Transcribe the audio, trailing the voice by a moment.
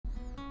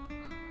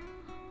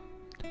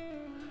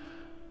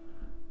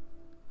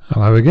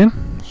Hello again.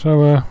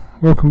 So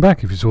welcome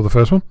back if you saw the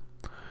first one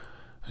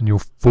and you're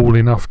fool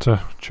enough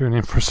to tune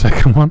in for a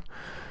second one.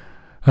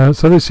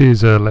 So this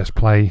is Let's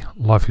Play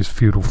Life is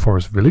Feudal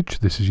Forest Village.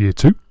 This is year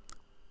 2,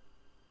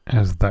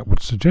 as that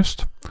would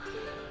suggest.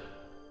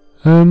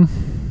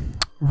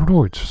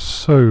 Right,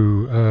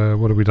 so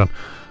what have we done?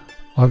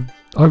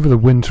 Over the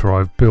winter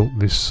I've built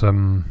this,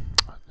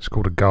 it's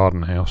called a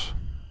garden house.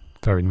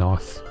 Very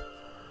nice.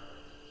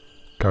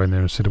 Go in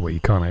there and sit away.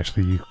 You can't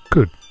actually, you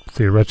could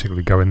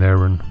theoretically go in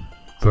there and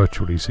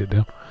virtually sit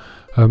down.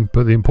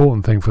 But the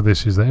important thing for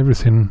this is that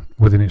everything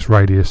within its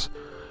radius,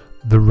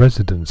 the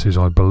residences,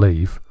 I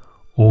believe,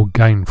 all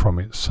gain from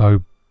it.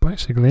 So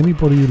basically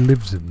anybody who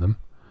lives in them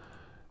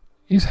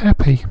is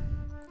happy.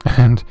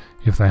 And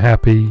if they're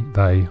happy,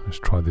 let's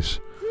try this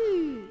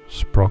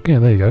sprock. Yeah,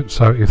 there you go.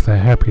 So if they're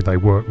happy, they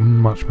work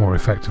much more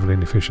effectively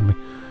and efficiently.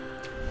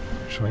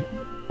 Actually,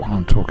 while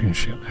I'm talking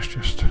shit, let's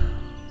just...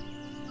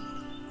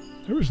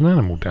 There is an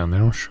animal down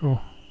there, I'm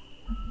sure.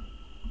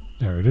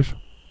 There it is.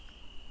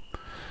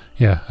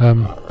 Yeah,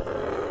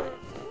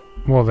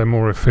 while they're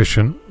more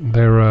efficient,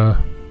 while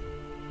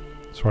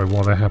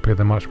they're happy,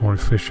 they're much more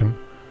efficient.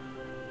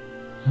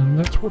 And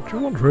that's what you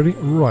want, really.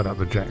 Right up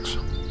the jacks.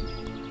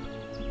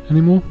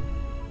 Any more?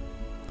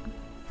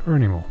 For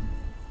any more?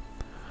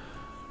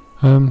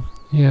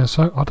 Yeah,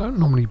 so I don't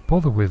normally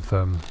bother with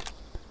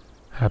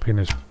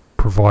happiness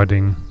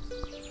providing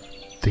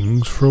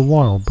things for a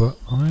while, but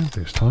I have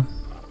this time.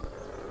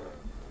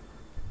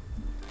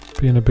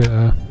 Being a bit,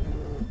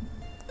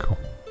 cool.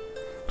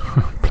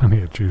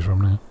 Plenty to choose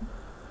from now.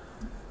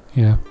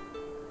 Yeah.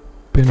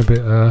 Being a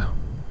bit,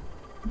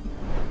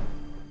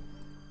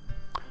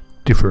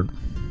 different.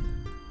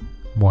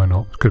 Why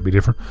not? It could be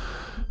different.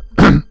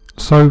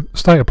 So,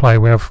 state of play,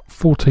 we have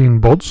 14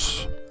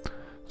 bods.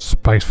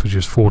 Space for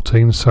just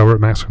 14, so we're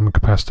at maximum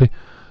capacity.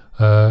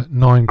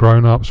 9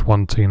 grown-ups,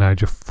 1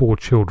 teenager, 4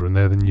 children.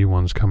 They're the new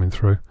ones coming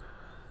through.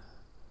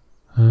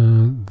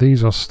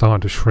 These are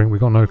starting to shrink.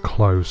 We've got no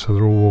clothes, so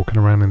they're all walking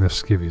around in their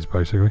skivvies,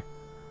 basically.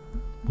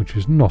 Which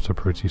is not a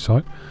pretty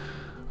sight.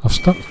 I've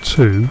stuck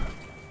 2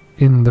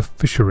 in the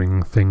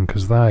fishing thing,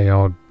 because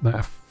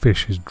that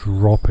fish is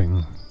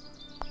dropping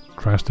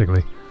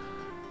drastically.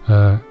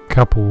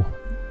 Couple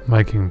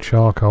making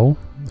charcoal,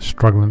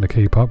 struggling to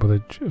keep up, but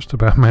they're just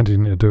about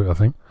managing to do it, I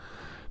think.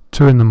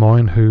 2 in the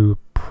mine, who are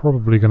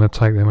probably going to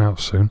take them out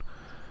soon.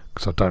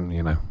 Because I don't,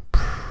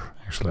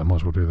 actually I might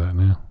as well do that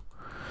now.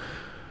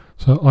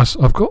 So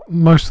I've got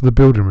most of the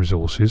building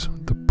resources.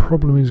 The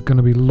problem is going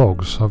to be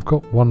logs. I've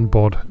got 1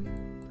 bod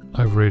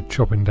over here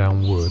chopping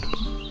down wood,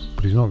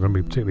 but he's not going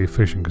to be particularly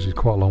efficient because he's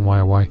quite a long way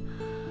away.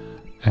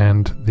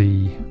 And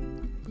the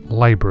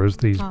labourers,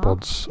 these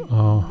bods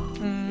are...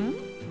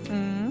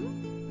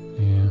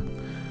 Yeah.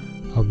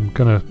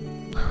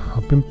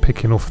 I've been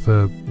picking off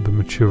the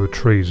mature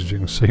trees, as you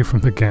can see from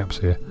the gaps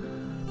here.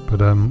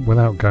 But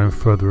without going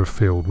further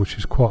afield, which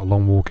is quite a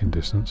long walking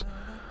distance.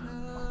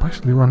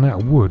 Basically run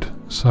out of wood,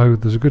 so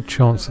there's a good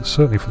chance that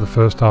certainly for the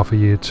first half of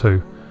year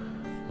 2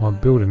 my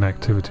building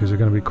activities are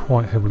going to be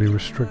quite heavily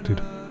restricted.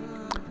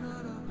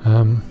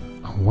 I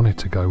wanted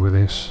to go with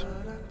this.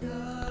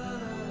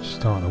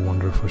 Starting to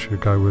wonder if I should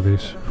go with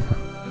this.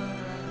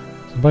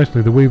 So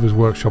basically the Weaver's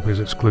Workshop is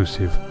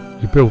exclusive.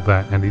 You build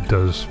that and it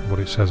does what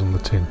it says on the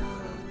tin.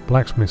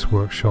 Blacksmith's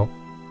Workshop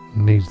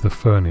needs the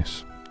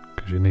furnace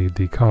because you need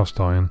the cast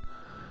iron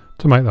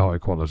to make the high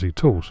quality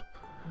tools.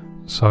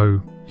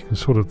 So you can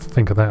sort of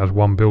think of that as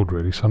one build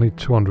really. So I need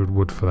 200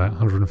 wood for that,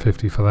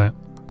 150 for that.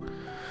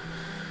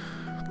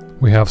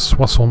 We have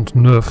Soissons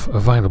Neuf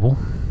available.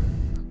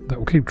 That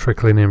will keep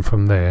trickling in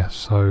from there,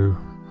 so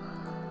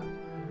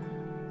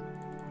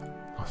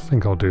I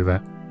think I'll do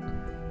that.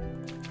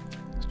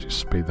 Let's just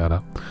speed that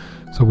up.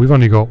 So we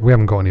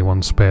haven't got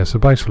anyone spare, so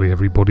basically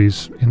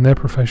everybody's in their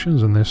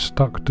professions and they're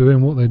stuck doing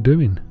what they're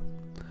doing.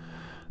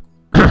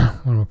 Where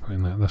am I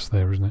putting that? That's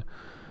there, isn't it?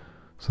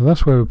 So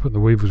that's where we put the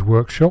Weaver's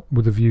Workshop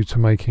with a view to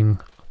making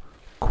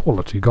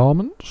quality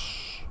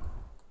garments.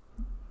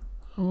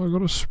 Oh, I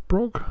got a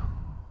sprog.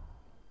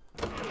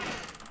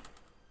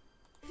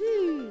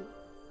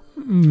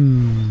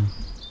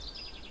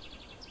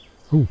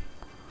 Oh.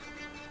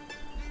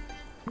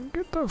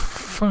 Get the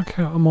fuck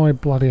out of my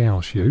bloody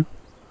house, you.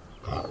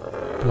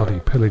 Bloody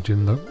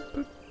pillaging the...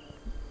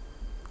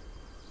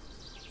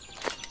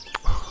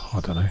 I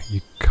don't know,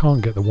 you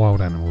can't get the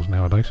wild animals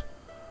nowadays.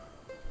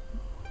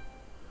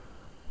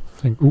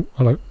 Oh,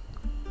 hello.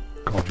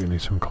 God, you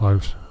need some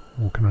clothes.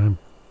 Walking around,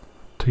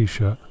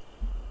 t-shirt,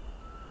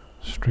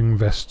 string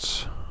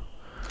vests.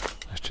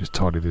 Let's just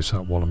tidy this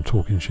up while I'm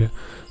talking shit.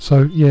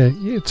 So yeah,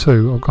 year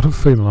 2, I've got a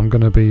feeling I'm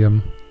going to be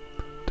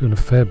doing a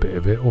fair bit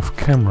of it off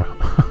camera.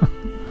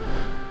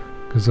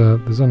 Because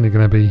there's only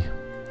going to be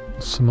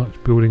so much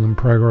building and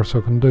progress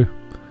I can do.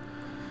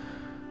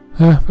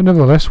 But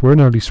nevertheless, we're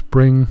in early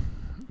spring.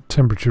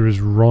 Temperature is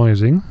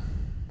rising.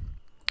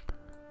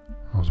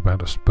 I was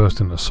about to burst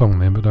into song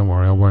then, but don't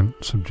worry, I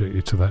won't subject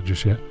you to that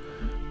just yet.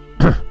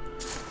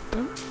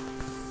 Don't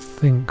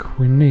think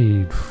we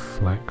need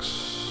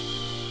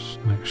flax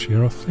next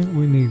year. I think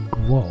we need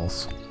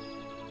grass.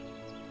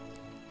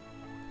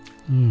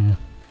 Yeah.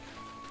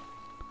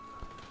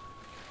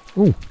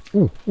 Oh,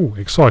 oh, oh,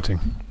 exciting.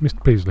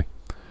 Mr. Peasley.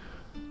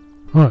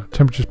 Right,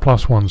 temperature's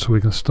 +1, so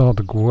we can start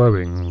the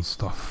growing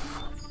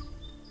stuff.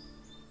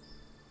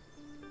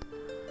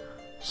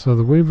 So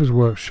the weaver's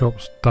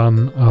workshop's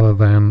done other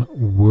than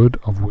wood,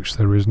 of which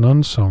there is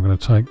none, so I'm going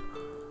to take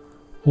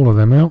all of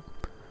them out.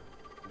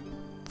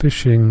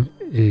 Fishing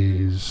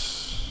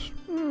is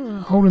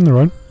holding their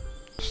own.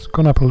 It's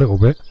gone up a little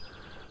bit.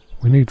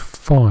 We need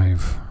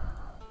 5.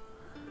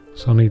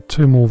 So I need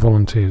 2 more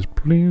volunteers,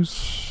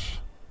 please.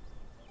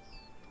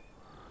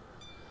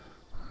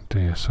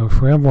 Dear, so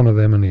if we have one of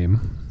them and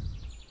him,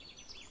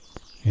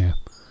 yeah.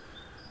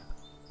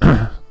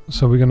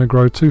 So we're going to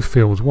grow 2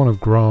 fields, one of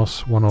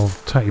grass, one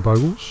of tatty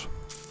bogles.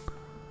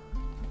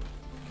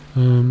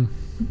 And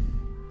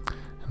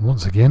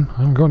once again, I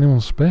haven't got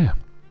anyone spare.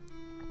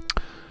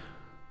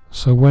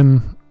 So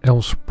when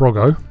El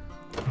Sprogo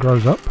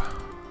grows up,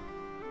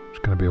 it's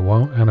going to be a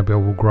while.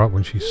 Annabelle will grow up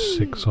when she's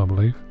 6, I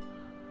believe.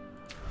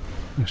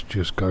 Let's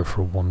just go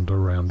for a wander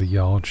around the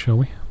yard, shall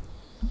we?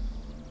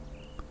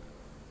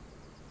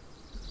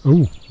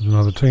 Oh, there's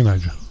another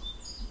teenager.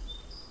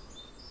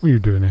 What are you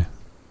doing here?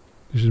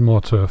 This is my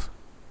turf.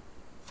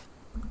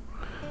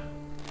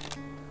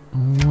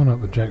 One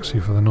up the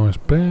jacksie for the nice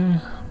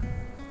bear.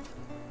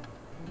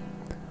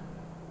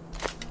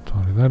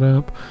 Tidy that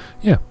up.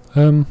 Yeah,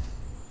 so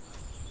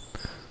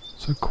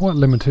quite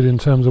limited in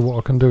terms of what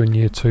I can do in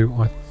year 2,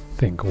 I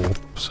think, or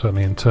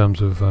certainly in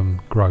terms of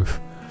growth.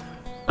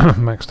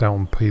 Maxed out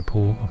on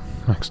people,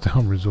 maxed out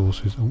on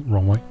resources. Oh,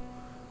 wrong way.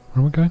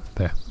 Where am I going?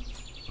 There.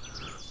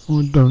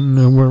 I don't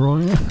know where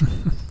I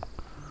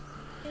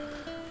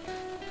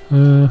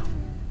am.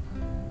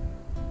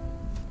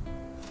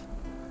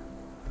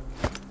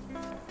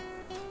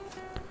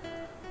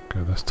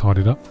 Okay, that's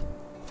tidied up.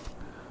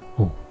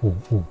 Oh, oh,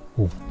 oh,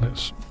 oh!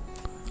 Let's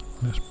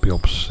be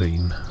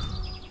obscene.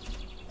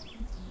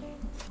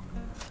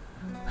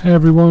 Hey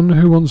everyone,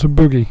 who wants a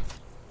boogie?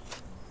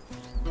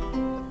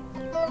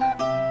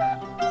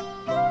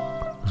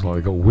 Looks like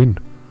they got wind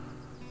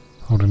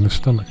holding their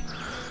stomach.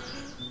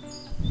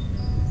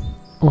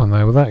 Oh, and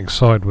they were that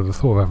excited with the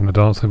thought of having a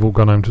dance, they've all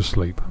gone home to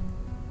sleep.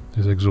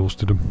 It's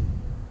exhausted them.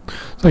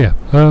 So yeah,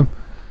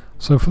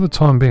 so for the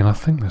time being, I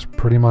think that's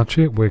pretty much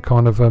it. We're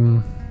kind of,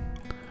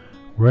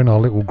 we're in our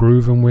little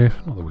groove and we're,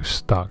 not that we're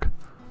stuck,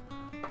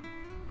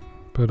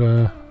 but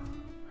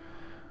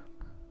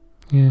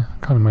yeah,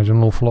 I can't imagine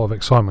an awful lot of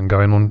excitement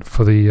going on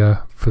for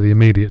the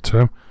immediate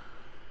term.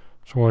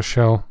 So I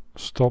shall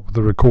stop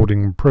the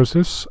recording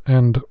process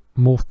and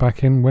morph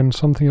back in when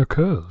something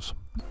occurs.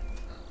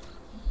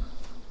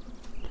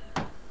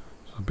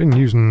 I've been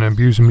using and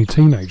abusing me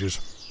teenagers.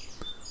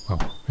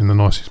 Well, in the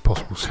nicest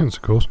possible sense,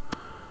 of course.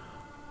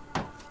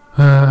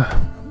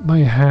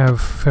 They have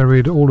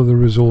ferried all of the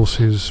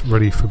resources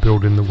ready for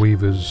building the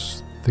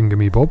weaver's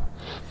thingamy-bob.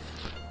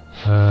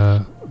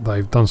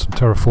 They've done some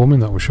terraforming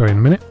that we'll show you in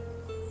a minute.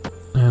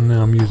 And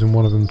now I'm using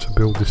one of them to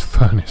build this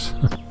furnace.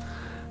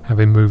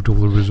 Having moved all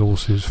the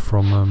resources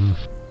from...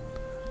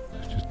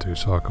 let's just do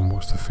so I can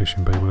watch the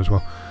fishing people as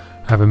well.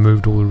 Having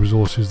moved all the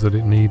resources that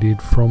it needed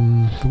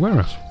from the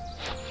warehouse.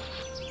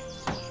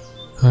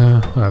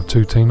 I have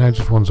 2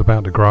 teenagers, one's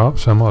about to grow up,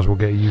 so I might as well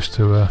get used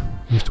to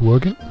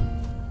working.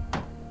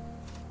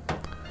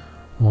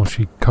 While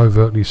she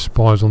covertly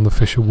spies on the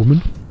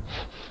fisherwoman.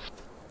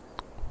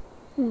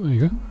 Oh, there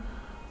you go.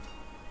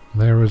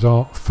 There is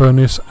our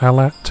furnace a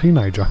la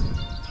teenager.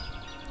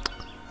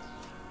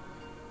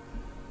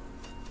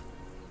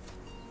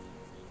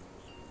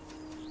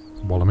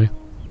 While I'm here.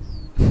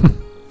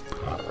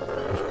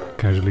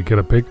 Casually get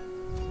a pig.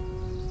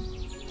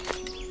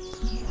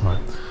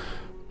 Right.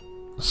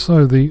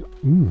 So the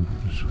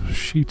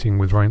sheeting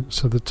with rain.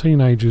 So the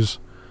teenagers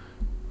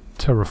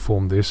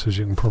terraformed this, as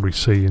you can probably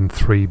see, in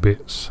 3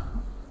 bits,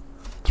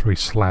 3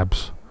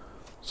 slabs.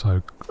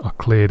 So I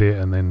cleared it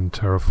and then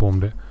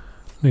terraformed it.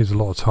 Needs a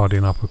lot of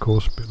tidying up, of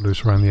course, a bit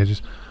loose around the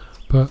edges.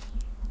 But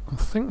I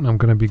think I'm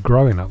going to be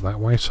growing up that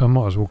way, so I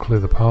might as well clear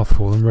the path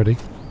for them. Ready?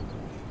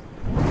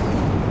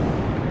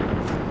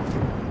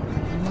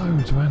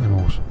 Loads of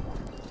animals.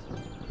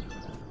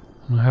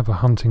 I have a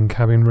hunting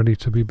cabin ready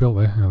to be built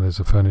there. Oh, there's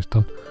the furnace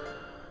done.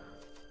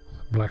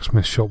 The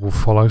blacksmith shop will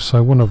follow.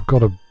 So when I've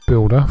got a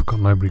builder, I've got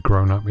nobody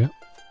grown up yet.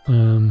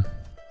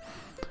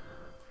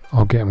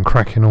 I'll get them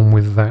cracking on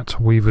with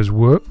that weaver's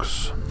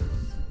works.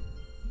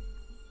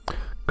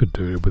 Could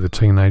do it with a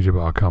teenager,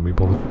 but I can't be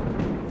bothered.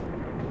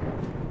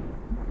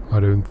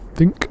 I don't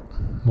think.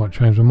 Might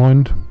change my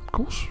mind, of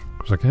course,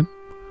 because I can.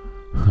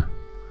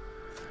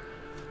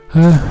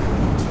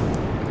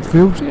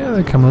 Fields, yeah,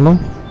 they're coming along.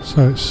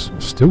 So it's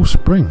still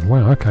spring.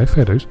 Wow, okay,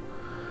 fair dues.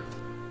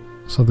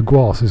 So the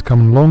grass is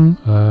coming along.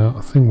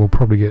 I think we'll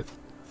probably get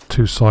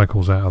 2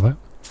 cycles out of that.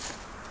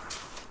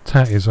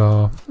 Tatties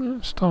are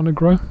starting to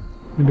grow.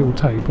 The little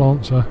tatty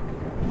plants are.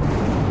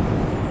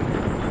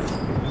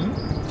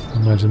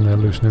 Imagine they're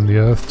loosening the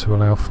earth to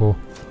allow for...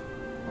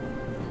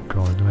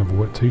 God, you're going to have a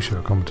wet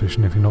t-shirt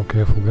competition if you're not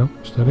careful, girl.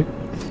 Steady.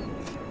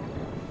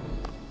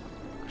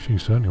 She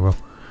certainly will.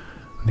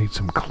 Need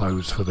some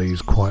clothes for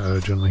these quite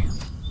urgently.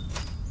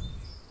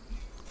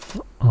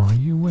 What are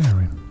you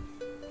wearing?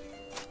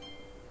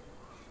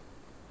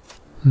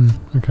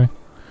 Okay.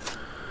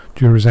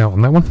 Jury's out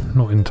on that one.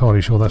 Not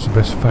entirely sure that's the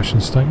best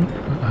fashion statement.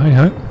 Hey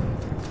ho.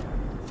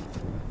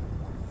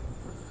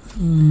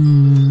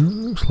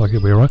 Looks like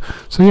it'll be alright.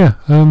 So yeah,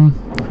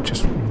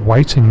 just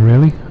waiting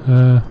really.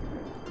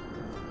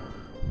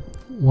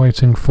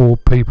 Waiting for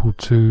people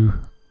to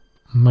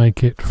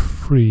make it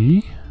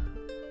free.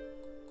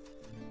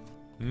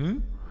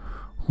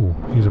 Oh,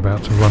 he's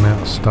about to run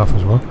out of stuff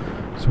as well.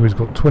 So he's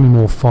got 20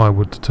 more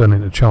firewood to turn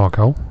into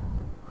charcoal.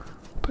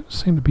 Don't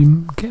seem to be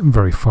getting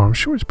very far. I'm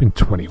sure it's been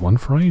 21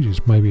 for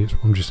ages. Maybe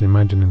I'm just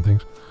imagining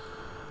things.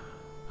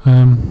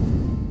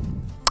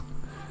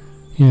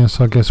 Yeah,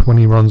 so I guess when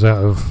he runs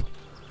out of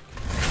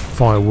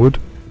firewood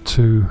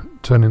to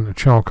turn into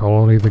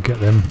charcoal, I'll either get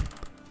them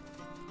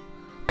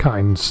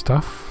cutting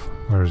stuff.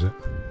 Where is it?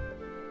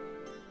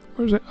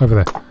 Where is it? Over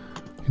there.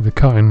 Either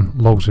cutting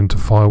logs into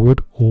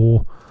firewood,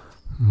 or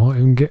might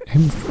even get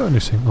him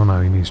furnacing. Oh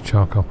no, he needs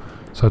charcoal.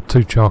 So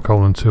 2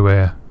 charcoal and 2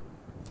 air.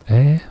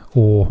 Air?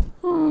 Or...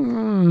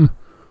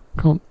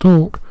 can't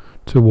talk.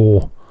 2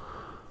 ore.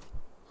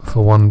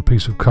 For 1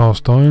 piece of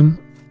cast iron.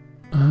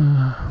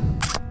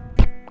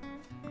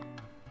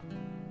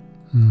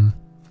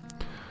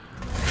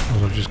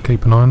 I'll just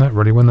keep an eye on that,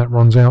 really. When that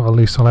runs out, at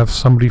least I'll have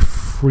somebody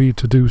free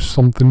to do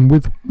something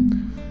with.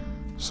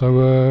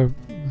 So,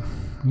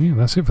 yeah,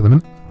 that's it for the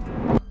minute.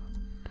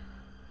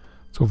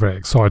 It's all very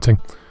exciting.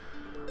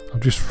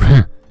 I've just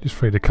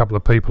freed a couple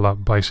of people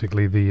up.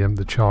 Basically,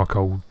 the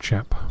charcoal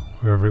chap,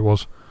 whoever it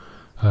was,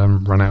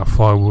 ran out of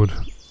firewood,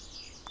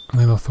 and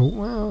then I thought,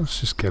 well, let's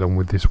just get on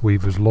with this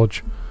Weaver's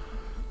Lodge.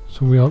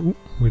 So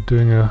we're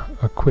doing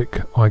a quick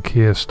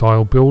IKEA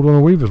style build on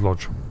a Weaver's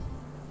Lodge.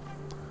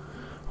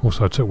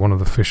 Also, I took one of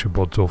the Fisher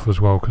bods off as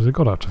well because it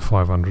got up to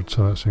 500,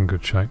 so that's in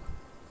good shape.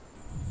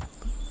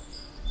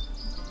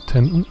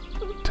 10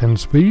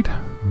 speed.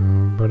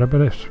 But I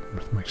bet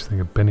it makes you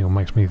think of Benny, or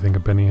makes me think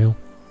of Benny Hill.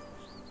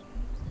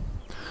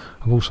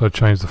 I've also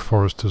changed the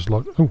Forester's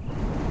Lodge. Oh,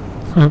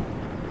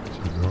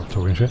 not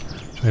talking shit.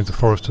 Changed the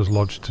Forester's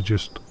Lodge to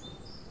just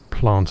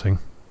planting,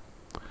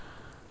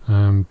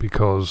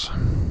 because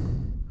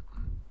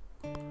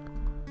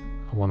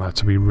I want that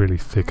to be really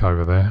thick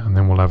over there, and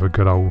then we'll have a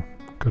good old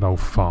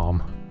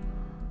farm.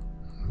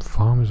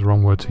 Farm is the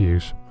wrong word to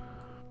use.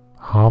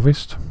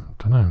 Harvest?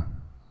 Don't know.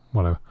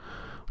 Whatever.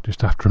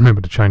 Just have to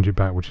remember to change it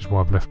back, which is why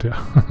I've left it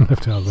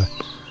left it out there.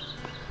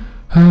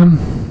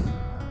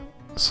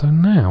 So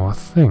now I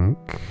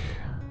think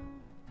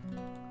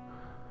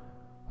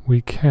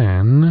we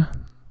can.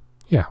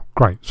 Yeah,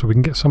 great. So we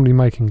can get somebody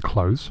making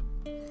clothes.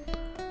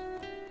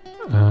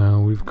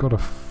 We've got a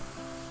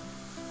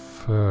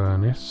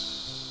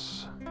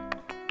furnace.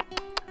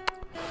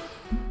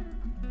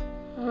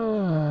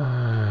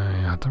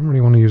 I don't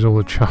really want to use all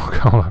the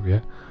charcoal up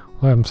yet.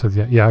 Well, I haven't said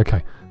yet. Yeah,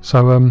 okay.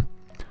 So I'm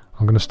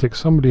going to stick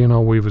somebody in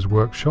our weaver's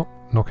workshop,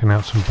 knocking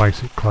out some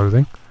basic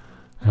clothing,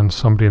 and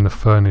somebody in the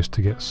furnace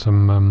to get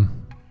some.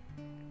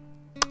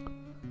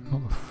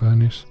 Not the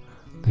furnace.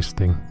 This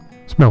thing,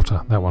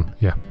 smelter. That one.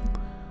 Yeah.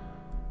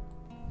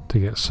 To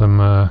get some.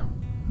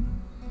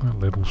 That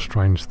little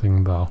strange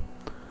thing there.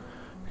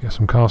 Get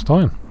some cast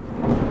iron.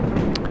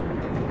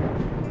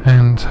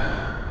 And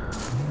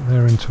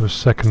they're into a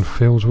second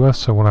field's worth,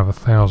 so we'll have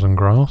 1,000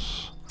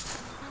 grass.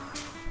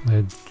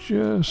 They're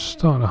just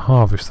starting to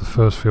harvest the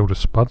first field of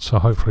spud, so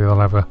hopefully they'll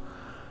have a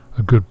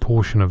good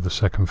portion of the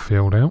second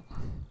field out.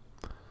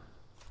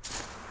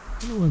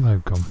 I wonder where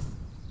they've gone.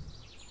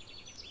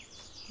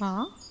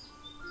 Huh?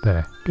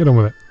 There, get on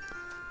with it.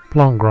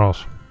 Plant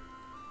grass.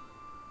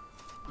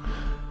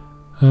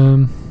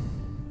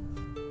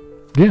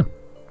 Yeah,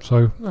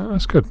 so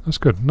that's good, that's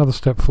good. Another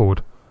step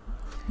forward.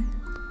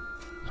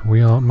 So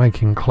we are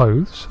making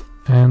clothes,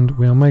 and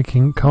we are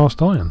making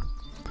cast iron.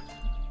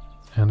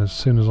 And as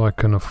soon as I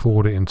can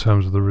afford it in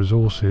terms of the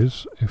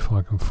resources, if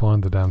I can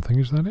find the damn thing,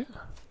 is that it?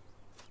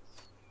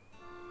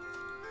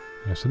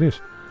 Yes, it is.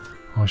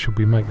 I shall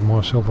be making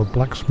myself a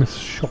blacksmith's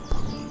shop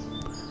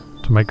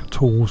to make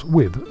tools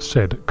with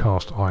said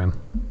cast iron.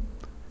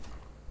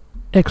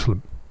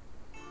 Excellent.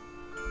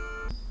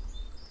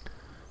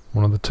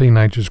 One of the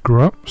teenagers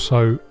grew up,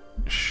 so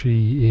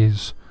she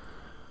is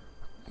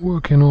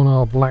working on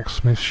our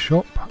blacksmith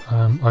shop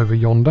over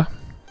yonder.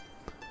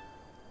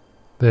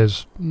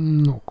 There's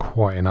not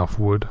quite enough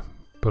wood,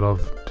 but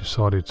I've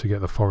decided to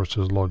get the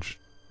Forester's Lodge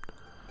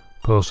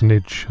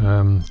personage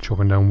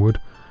chopping down wood,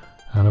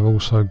 and I've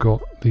also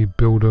got the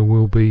builder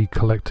will be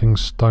collecting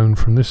stone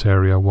from this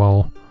area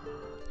while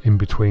in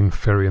between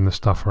ferrying the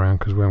stuff around,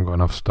 because we haven't got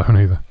enough stone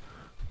either.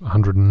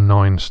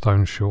 109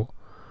 stone short.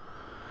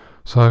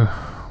 So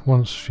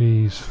once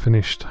she's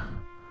finished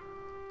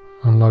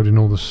unloading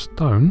all the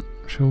stone,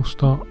 she'll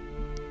start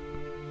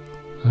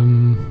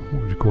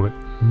what would you call it?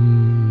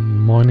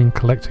 Mining,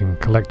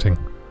 collecting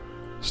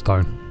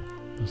stone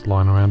that's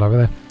lying around over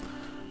there.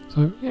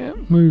 So yeah,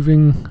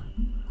 moving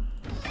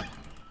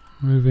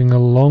Moving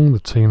along, the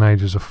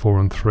teenagers are 4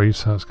 and 3,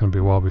 so it's going to be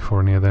a while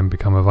before any of them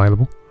become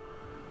available.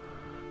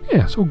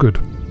 Yeah, it's all good.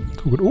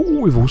 It's all good.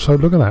 Oh, we've also,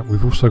 look at that,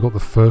 we've also got the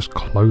first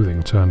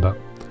clothing turned up.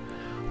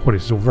 Well,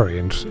 this is all very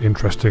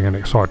interesting and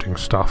exciting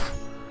stuff.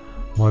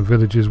 My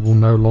villagers will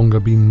no longer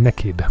be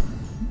naked.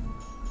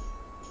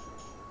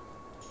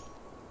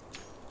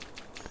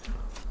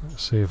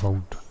 Let's see if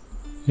old...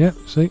 Yeah,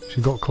 see,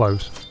 she got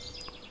clothes.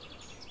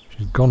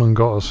 She's gone and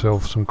got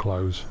herself some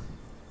clothes.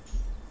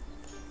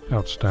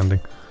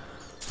 Outstanding.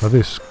 So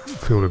this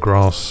field of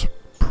grass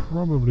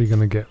probably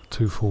going to get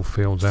 2 full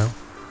fields out.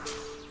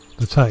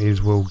 The tatties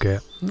will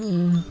get...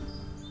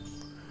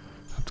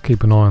 have to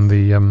keep an eye on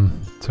the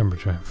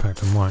temperature. In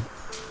fact, I might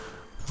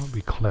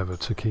be clever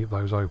to keep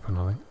those open,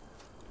 I think.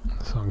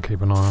 So I can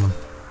keep an eye on them.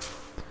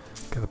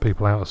 Get the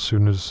people out as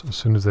soon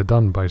as they're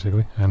done,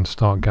 basically, and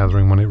start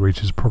gathering when it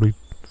reaches probably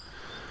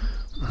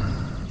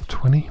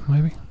 20,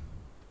 maybe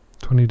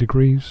 20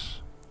 degrees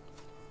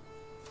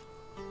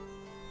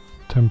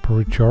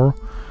temperature.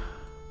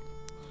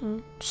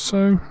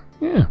 So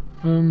yeah,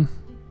 ooh,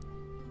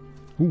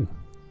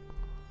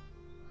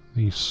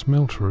 the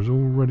smelter has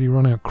already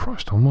run out.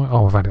 Christ on my...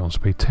 Oh, I've had it on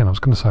speed 10. I was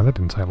going to say that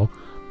didn't take long,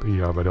 but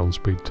yeah, I've had it on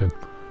speed 10.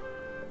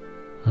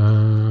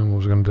 What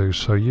was I going to do?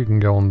 So you can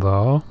go on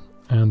there,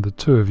 and the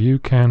 2 of you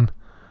can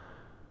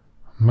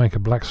make a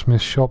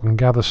blacksmith shop and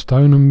gather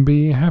stone and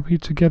be happy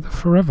together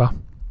forever.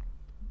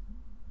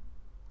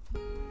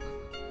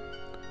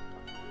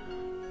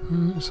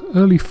 It's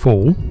early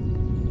fall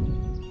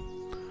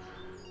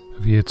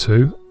of year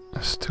 2,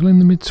 still in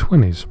the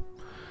mid-20s.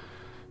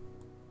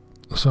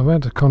 So I've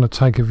had to kind of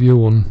take a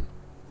view on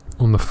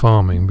the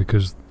farming,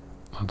 because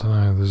I don't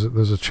know,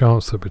 there's a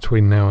chance that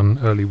between now and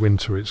early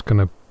winter it's going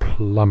to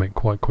plummet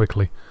quite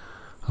quickly.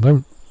 I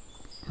don't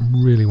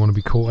really want to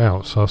be caught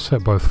out, so I've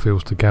set both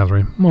fields to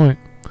gathering. Might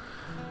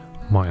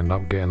end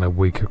up getting a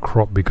weaker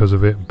crop because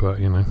of it,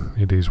 but you know,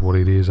 it is what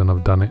it is, and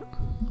I've done it.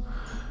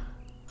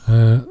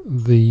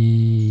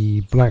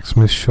 The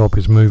blacksmith shop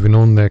is moving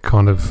on. They're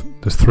kind of...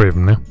 there's 3 of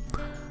them now.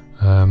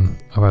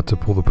 I've had to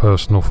pull the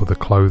person off of the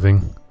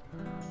clothing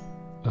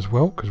as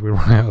well, because we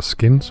run out of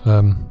skins.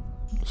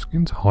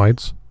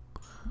 Hides.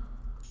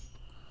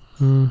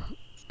 It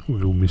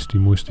was all misty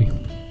moisty.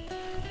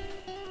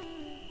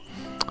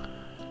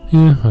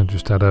 Yeah, I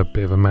just had a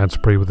bit of a mad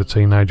spree with a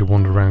teenager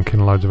wandering around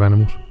killing loads of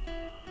animals.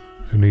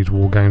 Who needs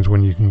war games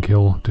when you can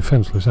kill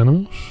defenceless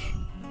animals?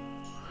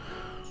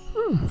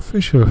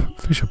 Fisher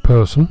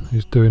person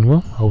is doing well,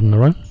 holding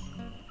their own.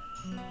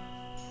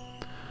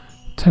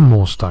 10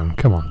 more stone,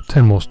 come on,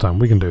 10 more stone,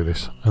 we can do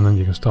this. And then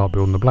you can start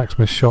building the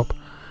blacksmith shop,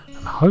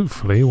 and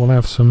hopefully we'll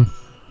have some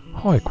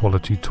high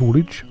quality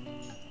toolage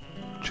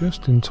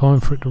just in time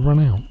for it to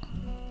run out.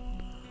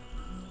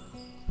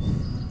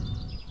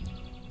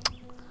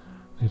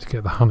 Need to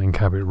get the hunting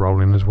habit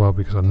rolling as well,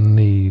 because I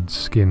need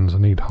skins, I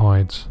need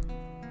hides.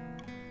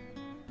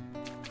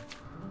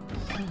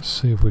 Let's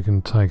see if we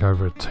can take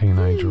over a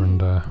teenager and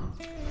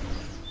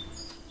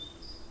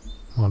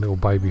my little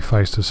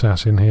baby-faced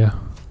assassin here.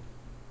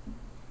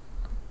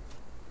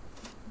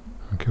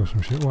 And kill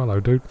some shit. Well,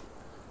 hello, dude.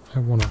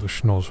 Have one up the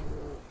schnoz.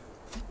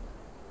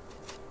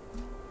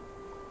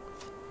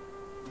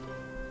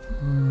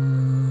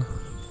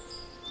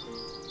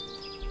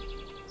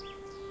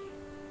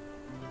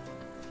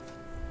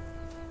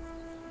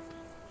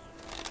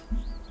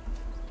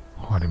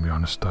 Hiding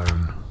behind a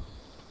stone.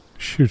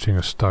 Shooting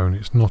a stone,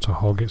 it's not a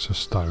hog, it's a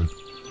stone.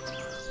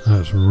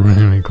 That's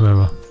really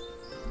clever.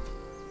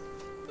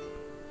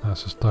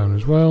 That's a stone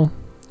as well.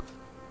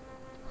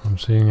 I'm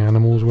seeing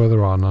animals where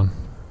there are none.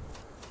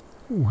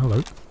 Oh,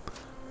 hello.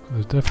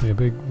 There's definitely a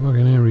big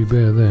fucking hairy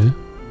bear there.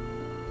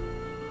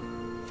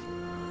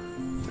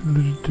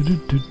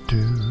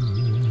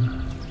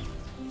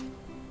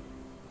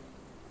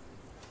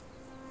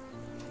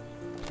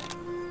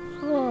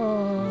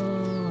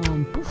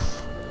 Oh,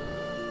 poof.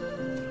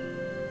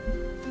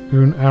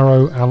 Un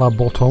arrow a la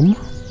bottom.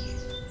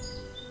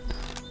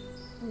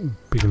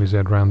 Picking his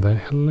head round there.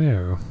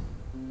 Hello.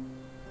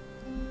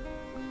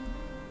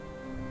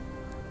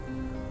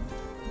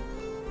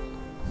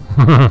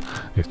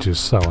 It's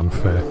just so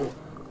unfair.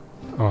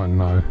 I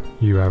know.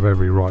 You have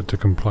every right to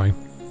complain.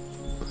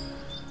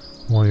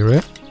 While you're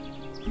here,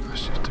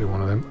 let's just do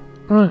one of them.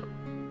 Right.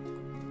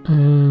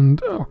 And...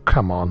 oh,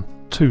 come on.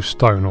 2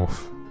 stone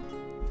off.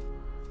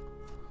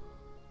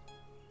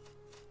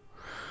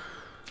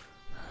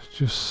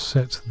 Just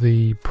set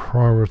the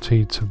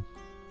priority to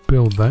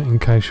build that in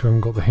case you haven't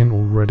got the hint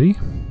already.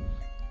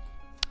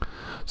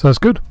 So that's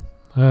good.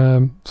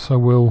 So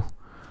we'll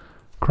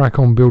crack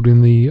on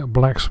building the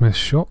blacksmith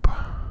shop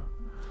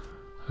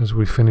as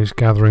we finish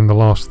gathering the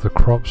last of the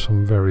crops.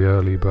 I'm very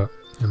early, but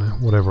you know,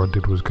 whatever I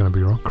did was going to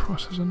be right.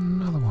 Christ, there's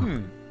another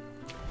one.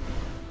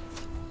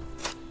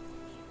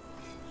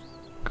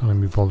 Can't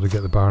even be bothered to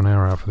get the bow and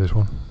arrow out for this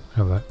one.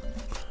 Have that.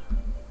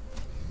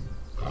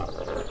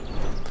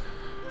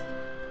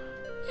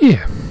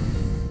 Yeah.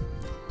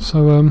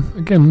 So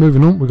again,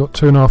 moving on, we've got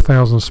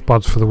 2,500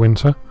 spuds for the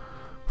winter,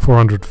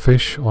 400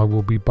 fish. I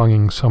will be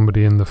bunging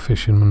somebody in the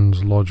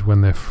fisherman's lodge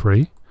when they're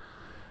free.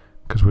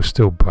 because we're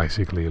still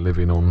basically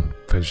living on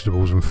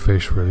vegetables and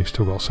fish really.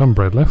 Still got some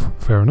bread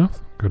left, fair enough,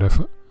 good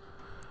effort.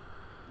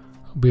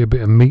 There'll be a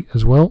bit of meat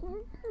as well,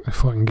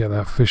 if I can get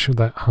that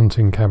that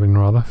hunting cabin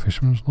rather,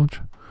 fisherman's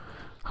lodge.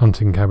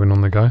 Hunting cabin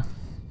on the go.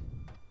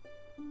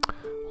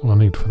 All I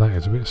need for that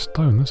is a bit of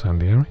stone, that's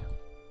handy, Harry.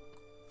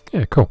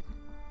 Yeah, cool.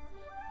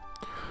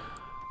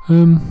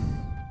 So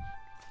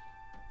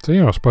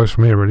yeah, I suppose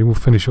from here really we'll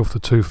finish off the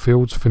 2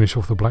 fields, finish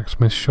off the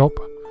blacksmith shop,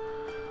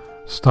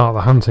 start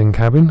the hunting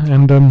cabin,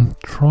 and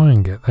try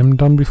and get them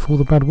done before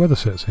the bad weather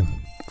sets in.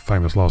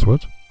 Famous last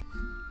words.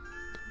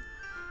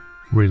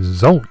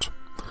 Result.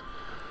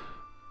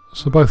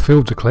 So both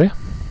fields are clear.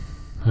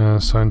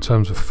 So in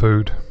terms of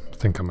food, I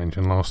think I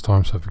mentioned last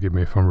time, so forgive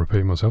me if I'm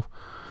repeating myself.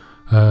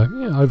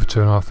 Yeah, over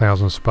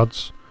 2,500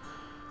 spuds.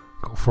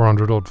 Got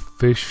 400 odd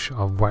fish.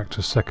 I've whacked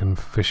a second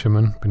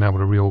fisherman. Been able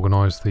to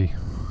reorganise the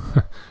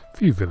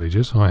few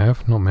villagers I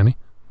have, not many.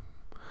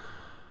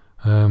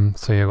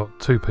 So yeah, I've got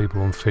 2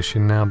 people on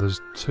fishing now. There's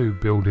 2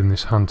 building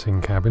this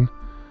hunting cabin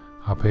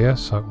up here.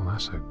 So well,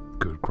 that's a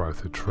good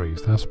growth of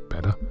trees. That's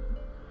better.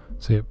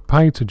 See, it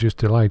paid to just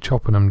delay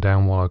chopping them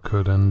down while I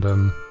could and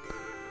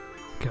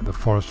get the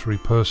forestry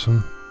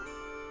person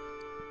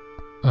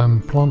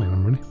planting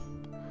them really.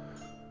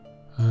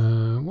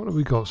 What have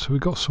we got? So we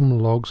got some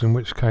logs, in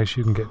which case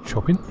you can get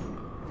chopping.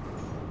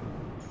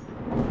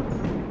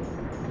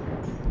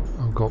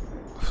 I've got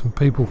some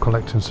people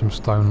collecting some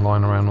stone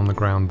lying around on the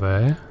ground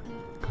there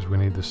because we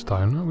need the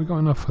stone. Oh, we got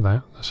enough for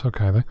that. That's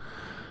okay though.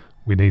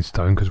 We need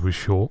stone because we're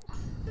short.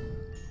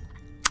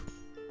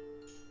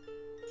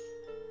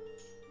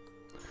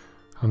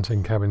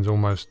 Hunting cabin's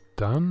almost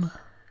done.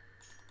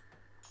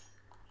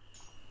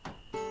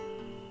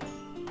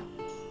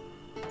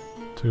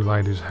 Two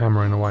ladies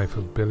hammering away for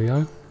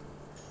Billy-O.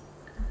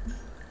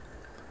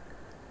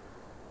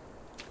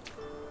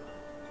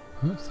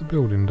 That's the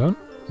building done.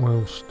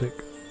 We'll stick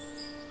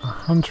a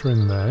hunter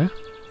in there.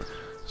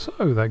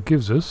 So that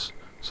gives us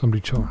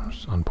somebody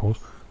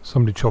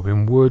somebody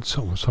chopping wood,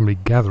 somebody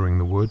gathering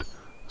the wood,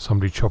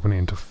 somebody chopping it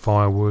into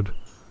firewood.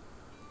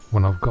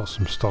 When I've got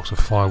some stocks of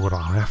firewood,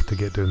 I'll have to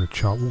get doing the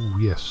charcoal. Oh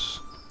yes,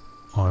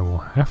 I will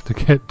have to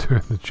get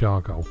doing the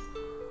charcoal.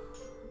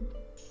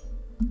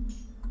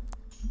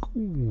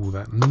 Ooh,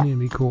 that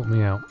nearly caught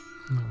me out.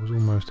 That was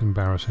almost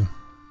embarrassing.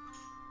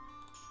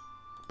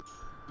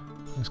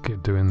 Let's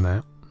get doing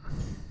that.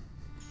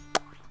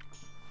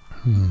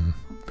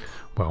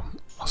 Well,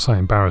 I'll say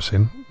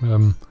embarrassing.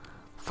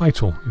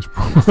 Fatal is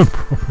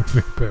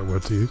probably a better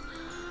word to use.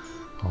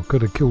 I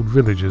could have killed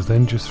villagers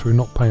then just through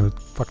not paying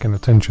fucking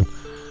attention.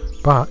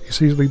 But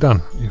it's easily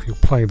done. If you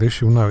play this,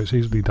 you'll know it's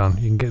easily done.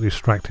 You can get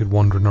distracted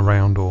wandering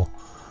around or...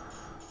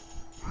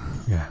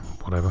 yeah,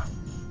 whatever.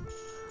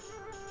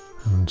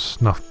 And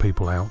snuff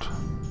people out.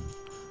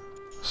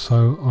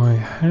 So I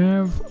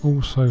have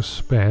also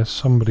spare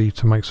somebody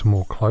to make some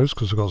more clothes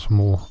because I've got some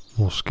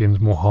more skins,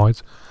 more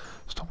hides.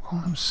 Stop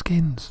calling them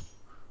skins,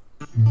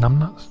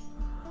 numbnuts.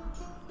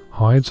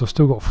 Hides. I've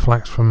still got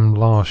flax from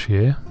last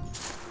year.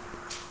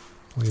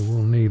 We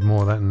will need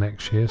more of that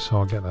next year, so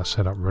I'll get that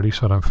set up ready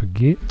so I don't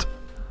forget.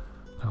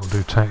 I'll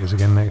do tackers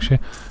again next year.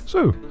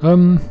 So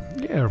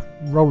yeah,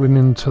 rolling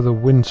into the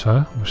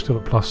winter. We're still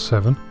at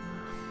 +7.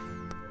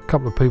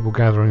 Couple of people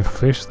gathering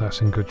fish,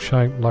 that's in good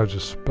shape. Loads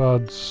of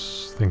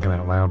spuds, thinking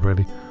out loud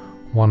really.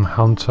 1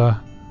 hunter,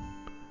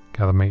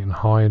 gather meat and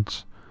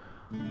hides.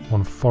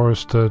 1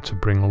 forester to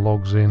bring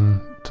logs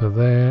in to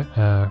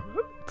there.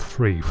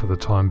 3 for the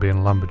time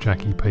being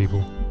lumberjacky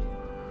people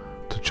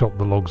to chop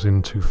the logs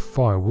into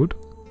firewood.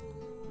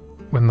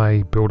 When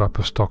they build up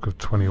a stock of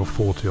 20 or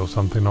 40 or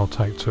something, I'll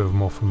take 2 of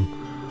them off and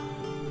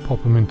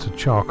pop them into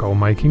charcoal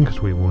making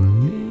because we will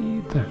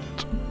need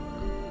that.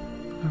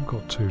 I've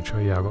got 2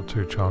 I've got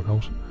 2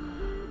 charcoals.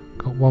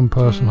 Got 1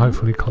 person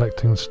hopefully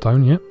collecting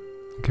stone, yep.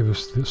 Give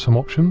us some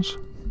options.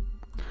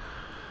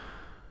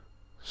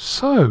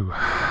 So,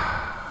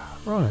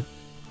 right.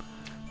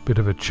 Bit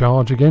of a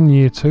charge again,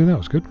 year 2, that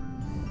was good.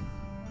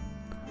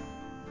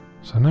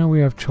 So now we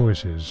have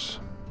choices.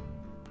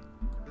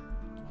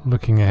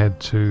 Looking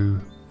ahead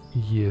to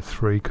year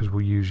 3 because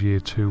we'll use year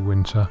 2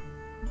 winter.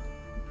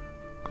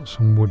 Got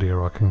some wood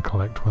here I can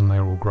collect when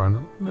they're all grown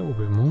a little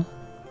bit more.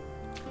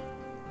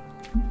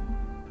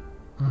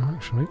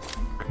 Actually,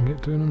 I can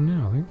get doing them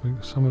now. I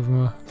think some of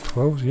them are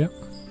 12s, yep.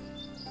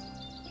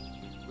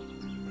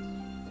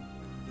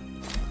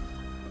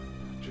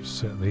 Just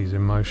set these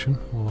in motion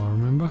while I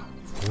remember.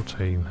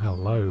 14,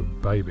 hello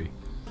baby.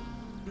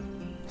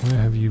 Where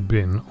have you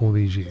been all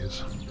these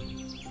years?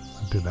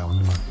 I did that one,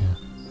 didn't I? Yeah.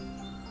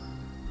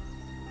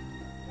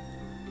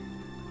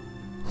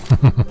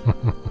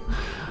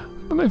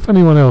 I don't know if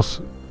anyone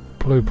else,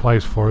 Blue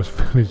Place Forest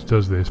Village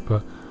does this,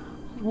 but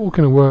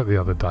walking to work the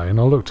other day and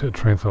I looked at a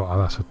tree and thought, oh,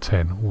 that's a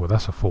 10. Oh,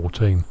 that's a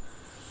 14.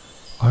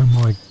 Oh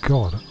my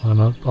god.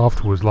 And I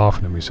afterwards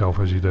laughing at myself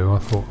as you do. I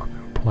thought, I've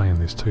been playing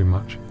this too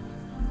much.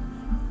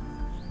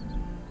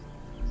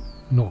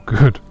 Not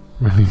good.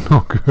 Really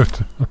not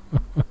good.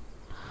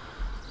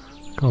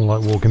 Kind of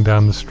like walking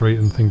down the street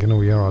and thinking,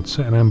 oh yeah, I'd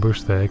set an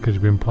ambush there because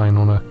you've been playing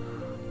on a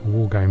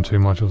war game too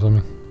much or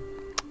something.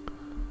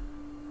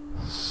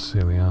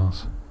 Silly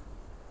ass.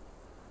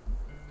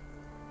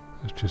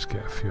 Let's just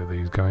get a few of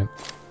these going.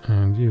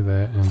 And you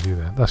there, and you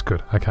there. That's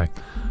good. Okay.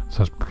 So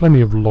there's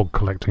plenty of log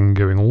collecting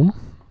going on.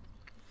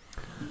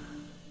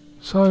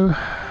 So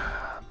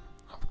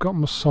I've got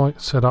my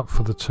site set up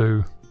for the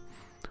 2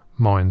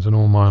 mines, an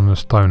ore mine and a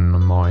stone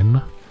mine.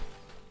 I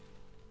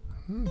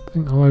don't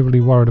think I'm overly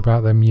worried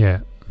about them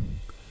yet.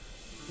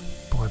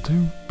 But I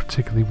do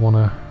particularly want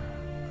to...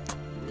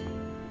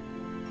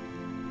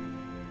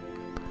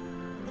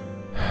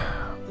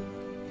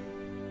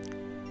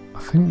 I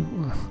think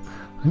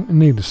we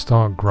need to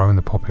start growing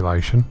the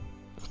population.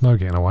 There's no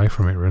getting away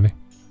from it, really.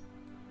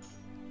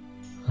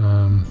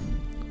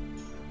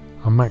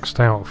 I'm maxed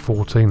out at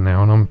 14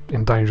 now, and I'm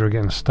in danger of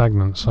getting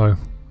stagnant. So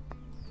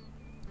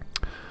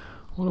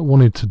what I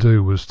wanted to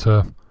do was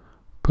to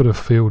put a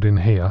field in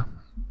here,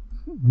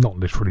 not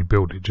literally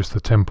build it, just the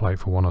template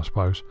for one, I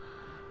suppose,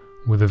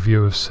 with a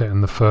view of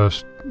setting the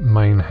first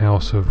main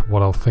house of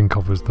what I'll think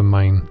of as the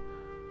main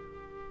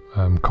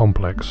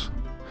complex,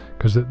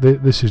 because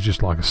this is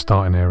just like a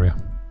starting area,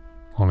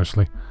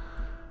 honestly.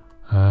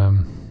 I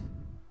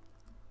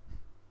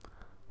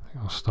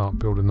think I'll start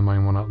building the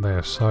main one up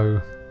there. So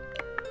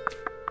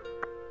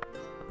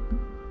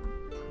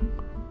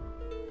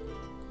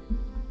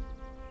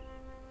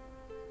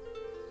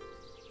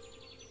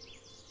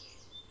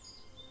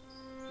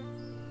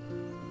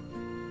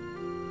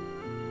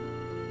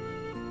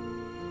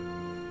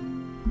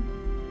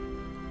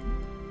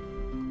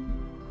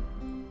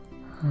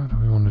how do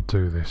we want to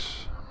do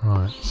this?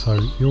 Right, so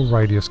your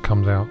radius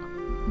comes out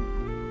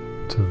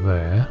to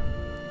there.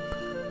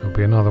 There'll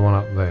be another one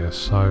up there,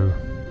 so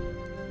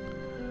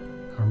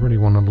I really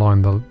want to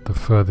line the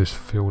furthest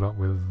field up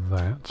with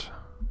that.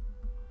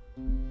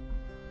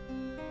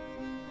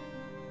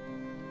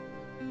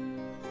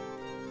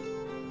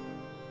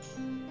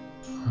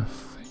 I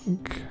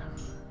think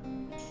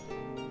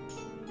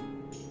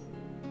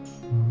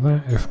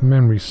that, if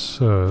memory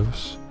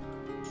serves,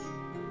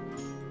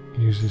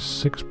 uses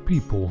 6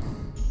 people.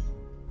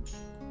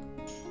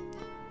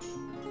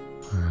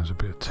 There's a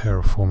bit of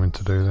terraforming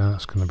to do there.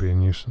 That's going to be a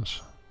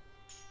nuisance.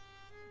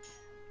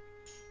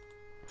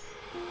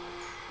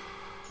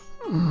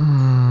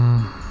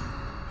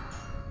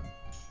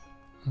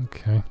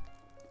 Okay.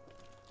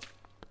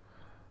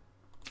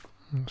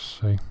 Let's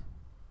see.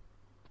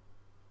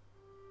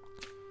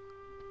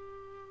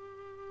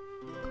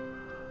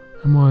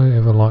 Am I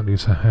ever likely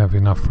to have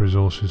enough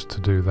resources to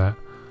do that?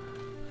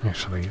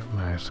 Actually,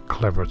 no, it's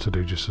cleverer to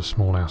do just a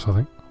small house, I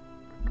think.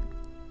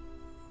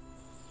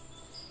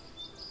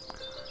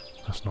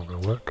 That's not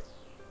going to work.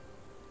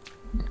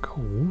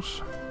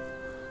 Coals.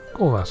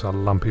 Oh, that's a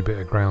lumpy bit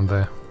of ground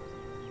there.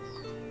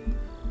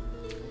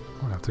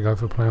 Might have to go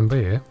for plan B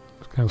here.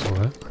 Let's cancel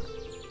that.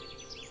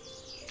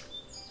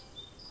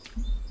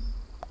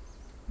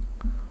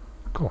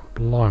 God,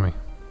 blimey.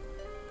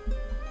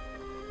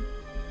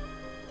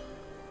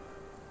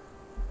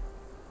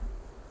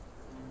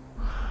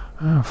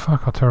 Oh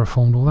fuck, I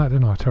terraformed all that,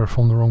 didn't I? I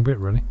terraformed the wrong bit,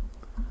 really.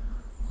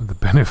 With the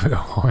benefit of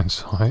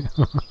hindsight.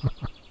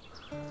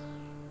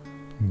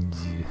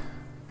 Yeah.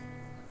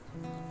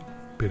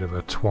 Bit of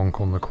a twonk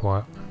on the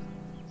quiet.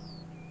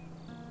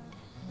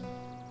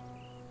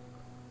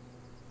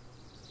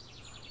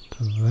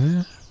 To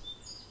there.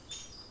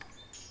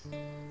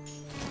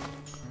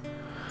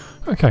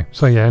 Okay,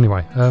 so yeah,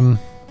 anyway.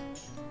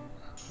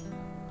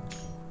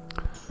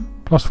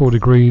 Plus 4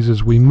 degrees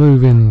as we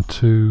move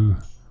into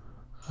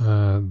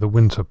the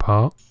winter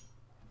part.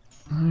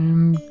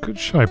 In good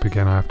shape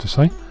again, I have to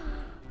say.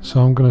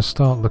 So I'm going to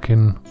start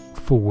looking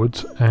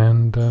forwards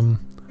and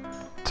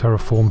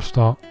terraform,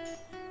 start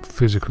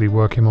physically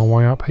working my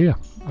way up here,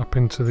 up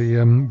into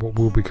the what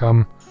will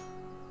become,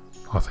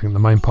 I think, the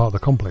main part of the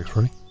complex,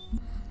 really.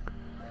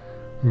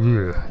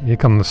 Ugh, here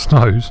come the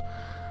snows.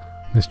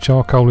 This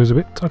charcoal is a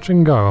bit touch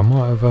and go. I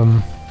might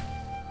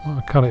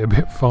have cut it a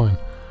bit fine.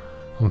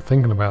 I'm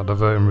thinking about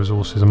diverting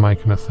resources and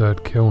making a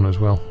 3rd kiln as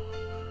well.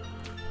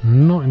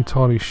 Not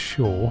entirely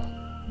sure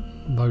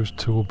those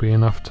 2 will be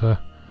enough to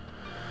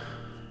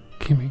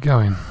keep me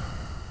going.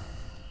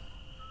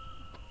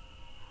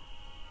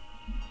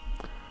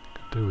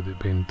 Could do with it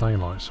being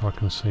daylight so I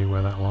can see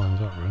where that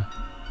lines up, really.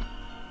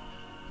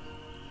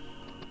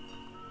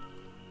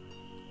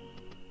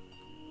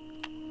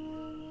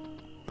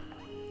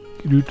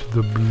 Get out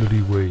the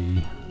bloody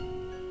way.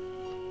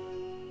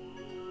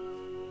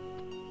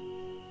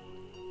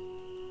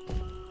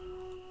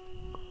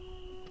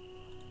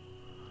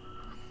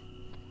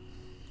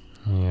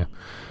 Yeah.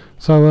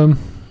 So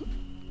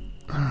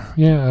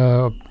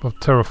yeah, I've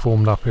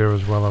terraformed up here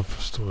as well. I've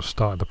sort of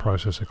started the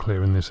process of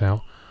clearing this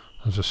out.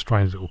 There's a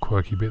strange little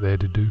quirky bit there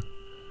to do.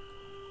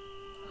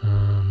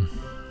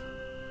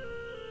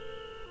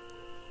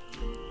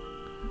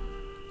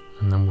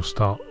 And then we'll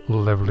start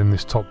levelling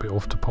this top bit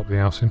off to pop the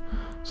house in.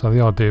 So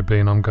the idea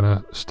being I'm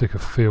going to stick a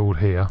field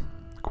here,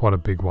 quite a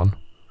big one,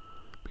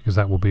 because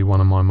that will be one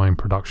of my main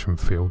production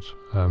fields,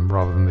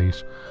 rather than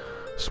these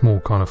small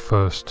kind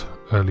of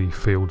early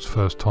fields,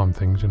 first time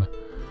things, you know.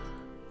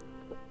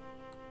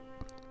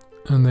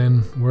 And then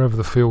wherever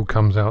the field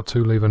comes out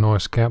to, leave a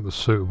nice gap that's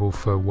suitable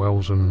for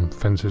wells and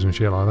fences and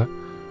shit like that,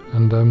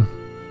 and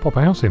pop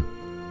a house in.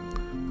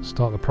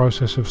 Start the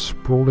process of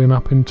sprawling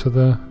up into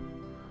the...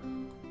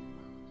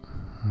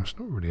 It's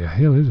not really a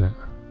hill, is it?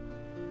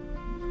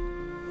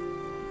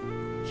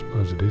 I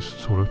suppose it is,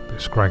 sort of a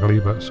bit scraggly,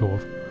 but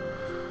sort of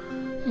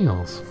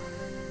hills.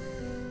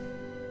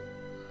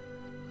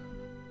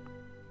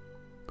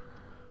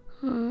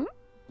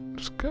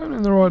 It's going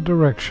in the right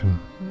direction.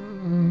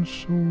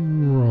 It's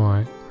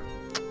alright,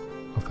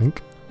 I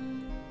think.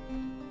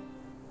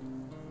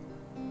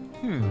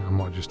 I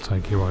might just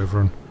take you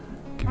over and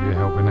give you a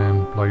helping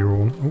hand, blow your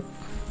horn. Oh.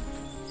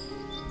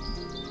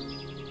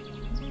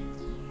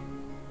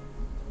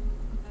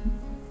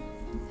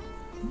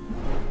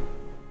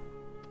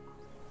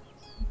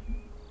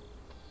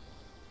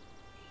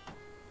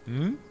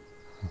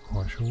 Not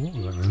quite sure what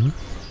was that in.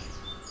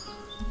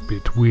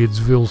 Bit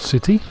Weirdsville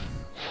City.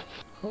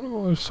 Oh, look at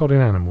all those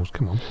sodding animals,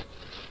 come on.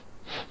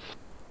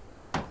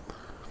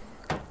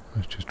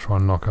 Let's just try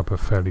and knock up a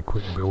fairly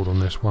quick build on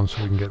this one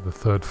so we can get the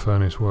third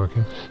furnace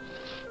working.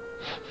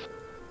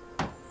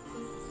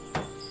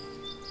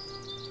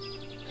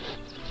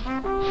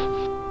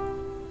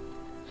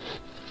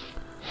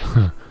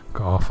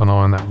 Got half an eye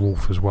on that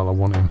wolf as well, I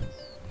want him.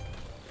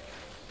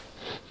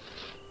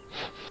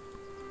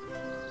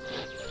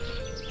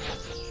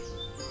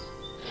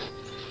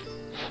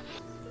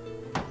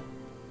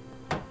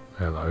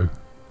 Hello.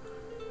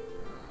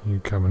 You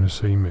coming to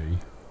see me?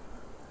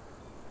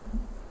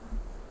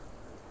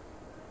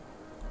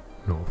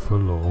 Not for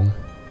long.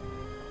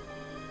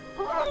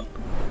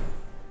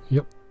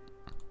 Yep.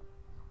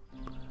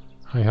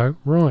 Hey ho.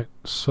 Right,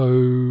 so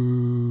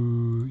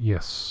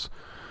yes.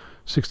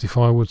 60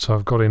 firewood, so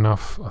I've got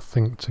enough, I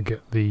think, to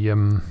get the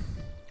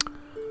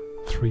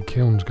 3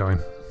 kilns going.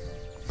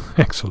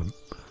 Excellent.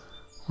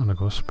 And I've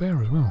got a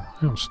spare as well.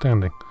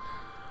 Outstanding.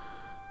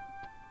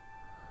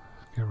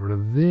 Get rid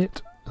of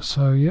that.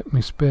 So, yep,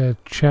 my spare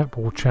chap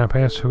or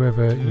chap-ass,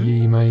 whoever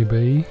ye may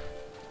be.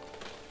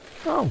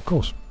 Oh, of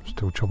course.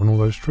 Still chopping all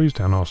those trees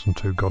down, asked them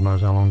to, God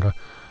knows how long ago.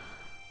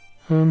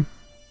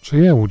 So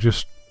yeah, we'll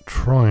just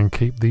try and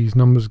keep these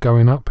numbers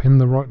going up in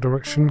the right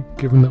direction,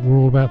 given that we're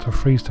all about to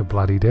freeze to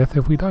bloody death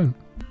if we don't.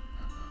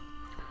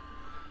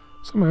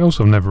 Something else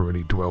I've never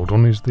really dwelled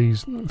on is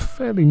these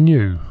fairly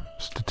new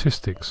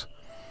statistics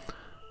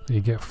that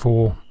you get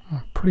for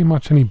pretty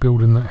much any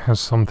building that has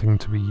something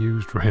to be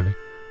used, really.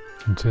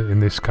 In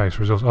this case,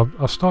 results.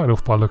 I've started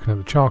off by looking at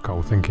the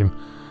charcoal, thinking,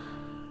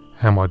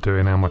 how am I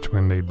doing, how much am I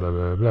going to need, blah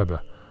blah blah blah.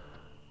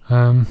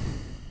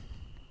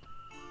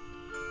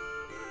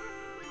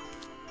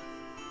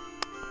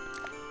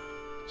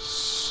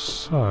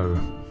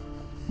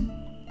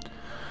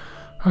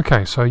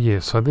 Okay, so yeah,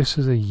 so this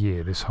is a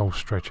year, this whole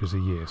stretch is a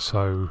year,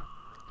 so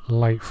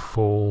late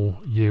fall,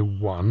 year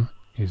 1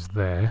 is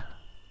there.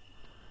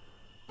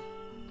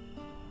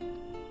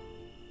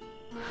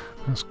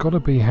 That's got to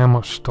be how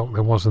much stock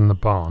there was in the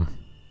barn.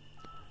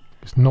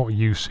 It's not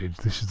usage,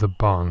 this is the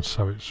barn,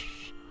 so it's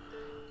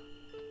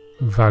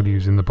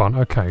values in the barn.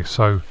 Okay,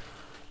 so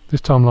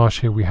this time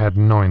last year we had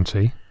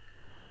 90.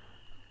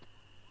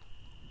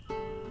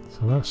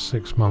 So that's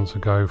 6 months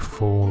ago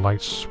for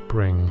late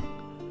spring.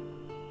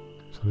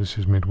 So this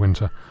is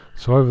midwinter.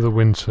 So over the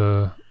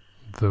winter,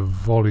 the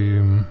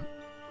volume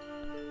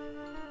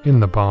in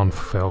the barn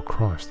fell.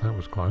 Christ, that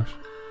was close.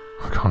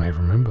 I can't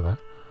even remember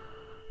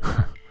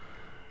that.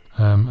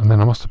 And then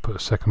I must have put a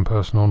second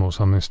person on or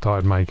something,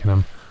 started making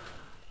them.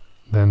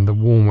 Then the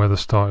warm weather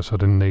started, so I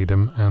didn't need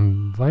them.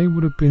 And they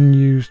would have been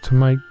used to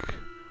make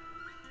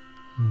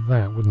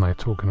that, wouldn't they?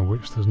 Talking of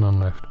which, there's none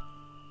left.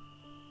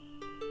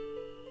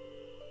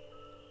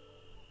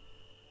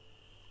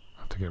 I'll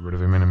have to get rid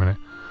of him in a minute.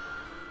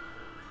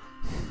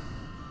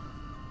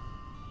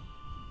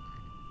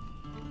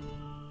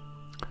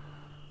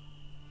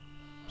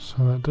 So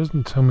that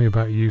doesn't tell me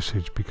about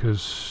usage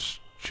because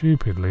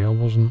stupidly I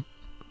wasn't...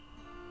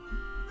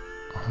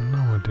 I have no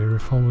idea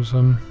if I was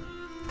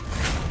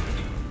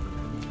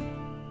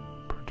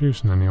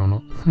producing any or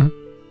not.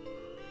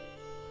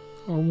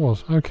 I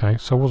was, okay,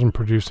 so I wasn't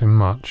producing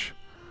much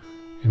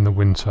in the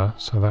winter,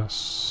 so that's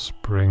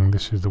spring,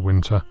 this is the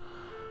winter,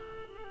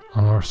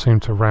 and I seem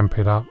to ramp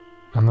it up,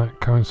 and that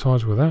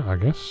coincides with that, I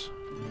guess.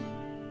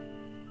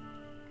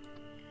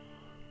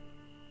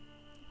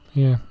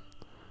 Yeah,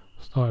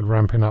 started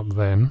ramping up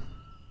then.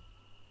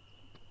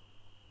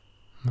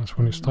 That's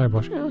when it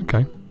stabilised. Yeah,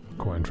 okay,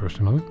 quite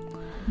interesting, I think.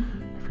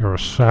 If you're a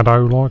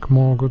sado like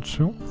my good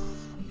self.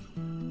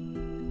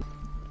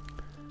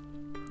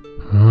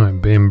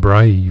 Right, being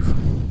brave.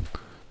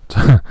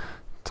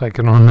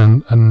 Taking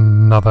on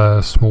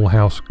another small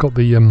house. Got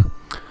the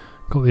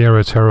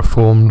area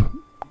terraformed.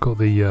 Got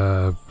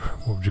the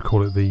what would you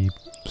call it? The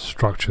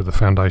structure, the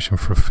foundation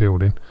for a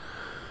field in.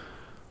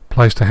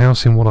 Placed a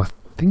house in what I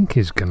think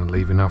is going to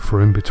leave enough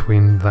room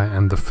between that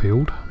and the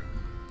field.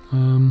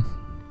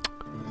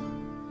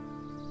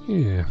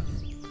 Yeah.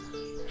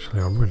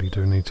 Actually, I really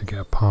do need to get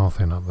a path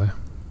in up there.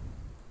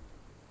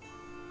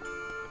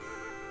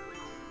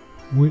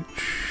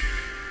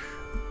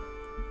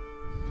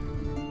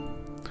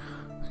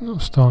 I'll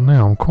start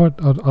now. I'm quite...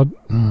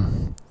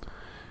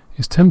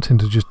 It's tempting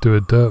to just do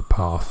a dirt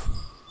path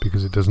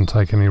because it doesn't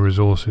take any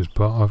resources,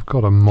 but I've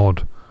got a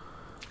mod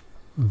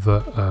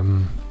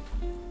that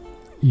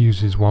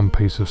uses one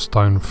piece of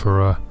stone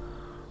for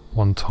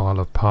one tile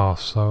of path,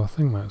 so I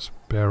think that's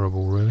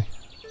bearable, really.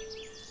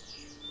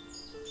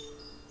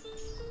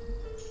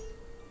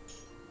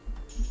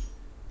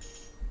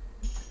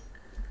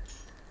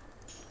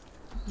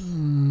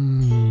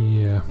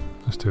 Yeah,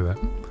 let's do that.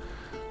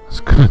 It's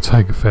going to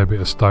take a fair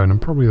bit of stone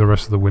and probably the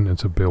rest of the winter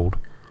to build,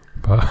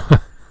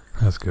 but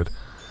that's good.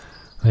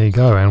 There you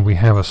go, and we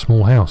have a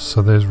small house,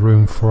 so there's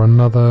room for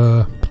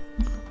another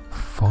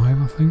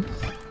 5, I think.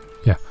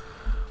 Yeah,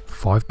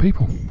 5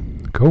 people.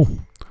 Cool.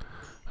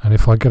 And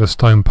if I get a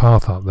stone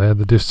path up there,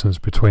 the distance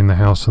between the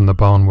house and the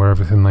barn where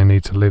everything they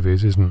need to live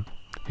isn't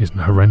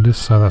horrendous,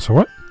 so that's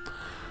alright.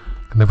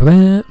 Can live with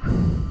that.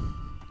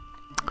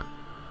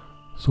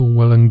 It's all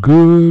well and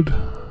good.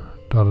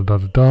 Da da da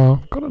da da.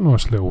 Got a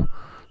nice little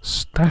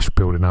stash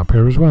building up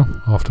here as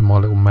well, after my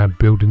little mad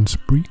building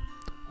spree.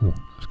 Oh,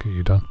 let's get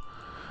you done.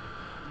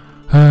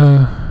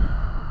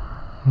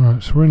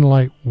 Right, so we're in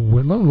late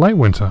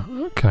winter.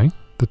 Okay,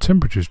 the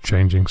temperature's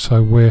changing,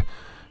 so we're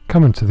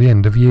coming to the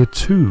end of year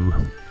 2.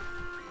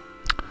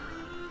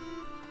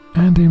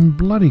 And in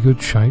bloody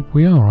good shape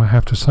we are, I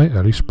have to say.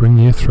 Early spring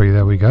year 3,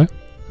 there we go.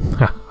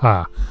 Ha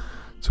ha!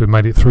 So we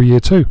made it through year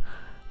 2.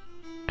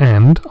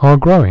 And are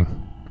growing.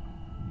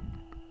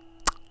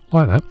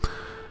 Like that.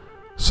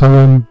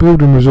 So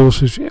building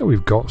resources, yeah,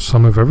 we've got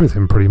some of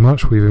everything pretty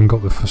much. We've even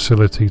got the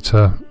facility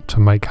to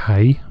make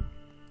hay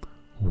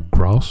or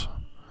grass.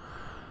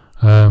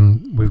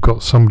 We've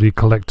got somebody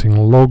collecting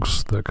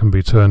logs that can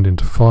be turned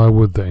into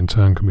firewood, that in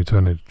turn can be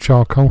turned into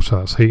charcoal, so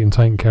that's heating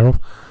taken care of.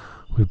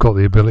 We've got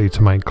the ability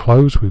to make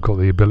clothes, we've got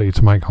the ability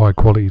to make high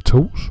quality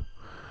tools.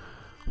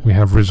 We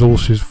have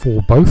resources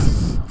for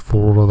both,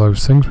 for all of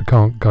those things. We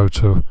can't go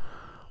to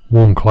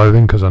warm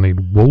clothing because I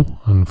need wool,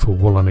 and for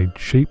wool I need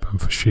sheep,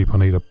 and for sheep I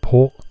need a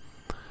port,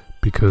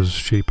 because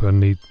sheep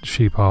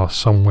are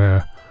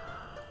somewhere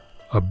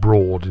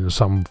abroad in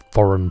some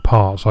foreign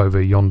parts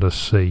over yonder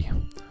sea,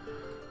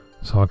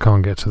 so I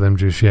can't get to them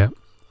just yet.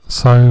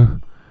 So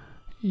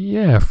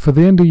yeah, for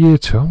the end of year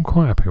 2 I'm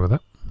quite happy with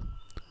that.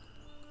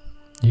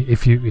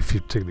 If you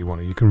particularly want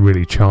it, you can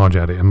really charge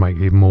at it and make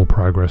even more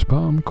progress, but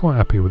I'm quite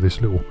happy with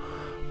this little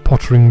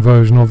pottering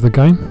version of the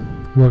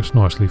game. Works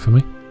nicely for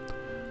me.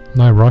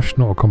 No rush,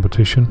 not a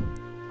competition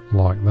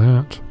like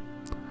that.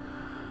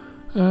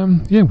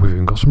 Yeah, we've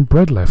even got some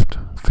bread left.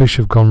 Fish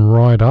have gone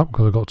right up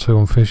because I've got 2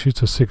 on fishy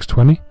to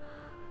 620.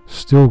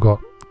 Still got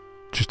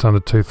just under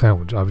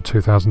 2,000, over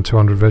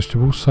 2,200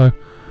 vegetables. So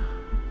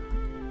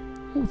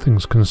all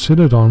things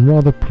considered, I'm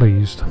rather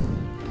pleased.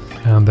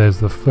 And there's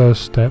the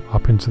first step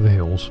up into the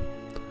hills,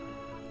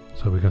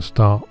 so we can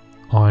start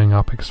eyeing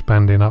up,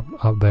 expanding up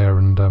there,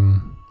 and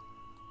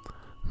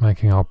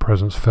making our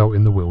presence felt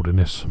in the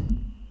wilderness.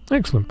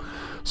 Excellent.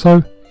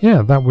 So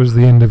yeah, that was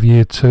the end of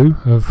year 2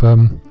 of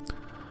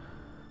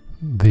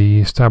the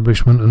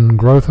establishment and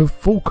growth of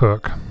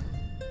Falkirk.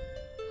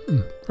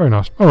 Very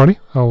nice. Alrighty,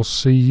 I'll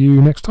see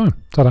you next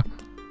time. Ta-da.